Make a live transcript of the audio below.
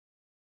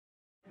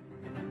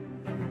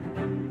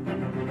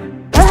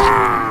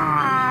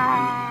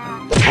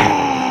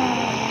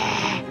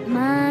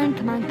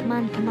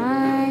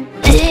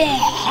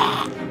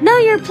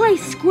play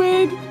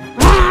Squid?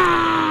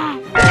 Ah!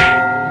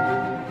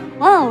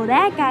 Whoa,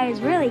 that guy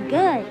is really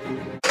good.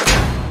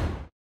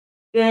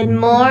 Good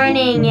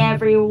morning,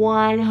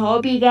 everyone.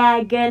 Hope you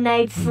got a good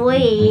night's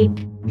sleep.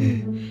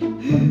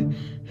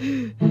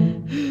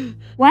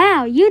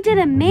 Wow, you did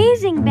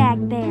amazing back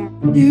there.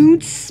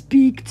 Don't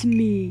speak to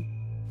me.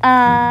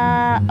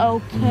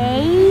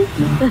 Okay.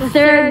 The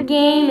third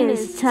game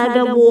is tug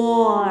of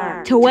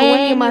war. To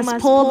win, you must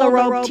pull the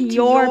rope to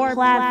your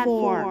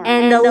platform,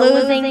 and the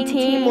losing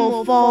team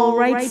will fall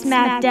right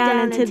smack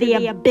down into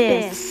the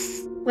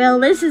abyss.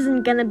 Well, this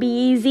isn't gonna be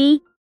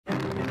easy.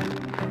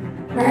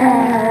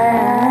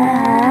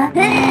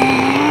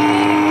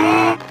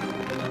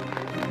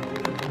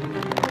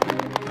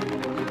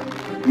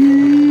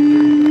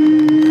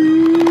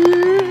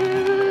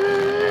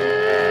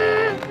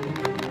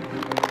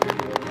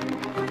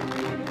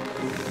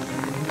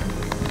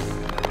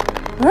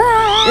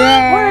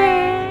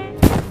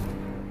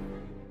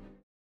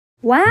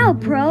 Wow,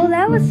 Pro,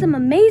 that was some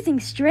amazing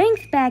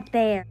strength back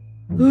there.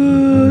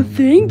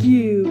 Thank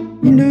you.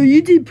 You know,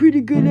 you did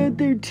pretty good out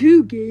there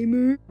too,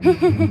 gamer.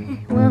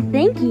 Well,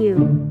 thank you.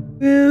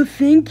 Well,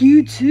 thank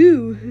you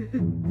too.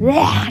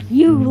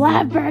 You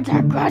lovebirds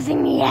are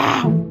grossing me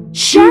out.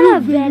 Shut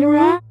up,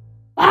 Venera.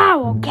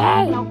 Wow,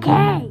 okay.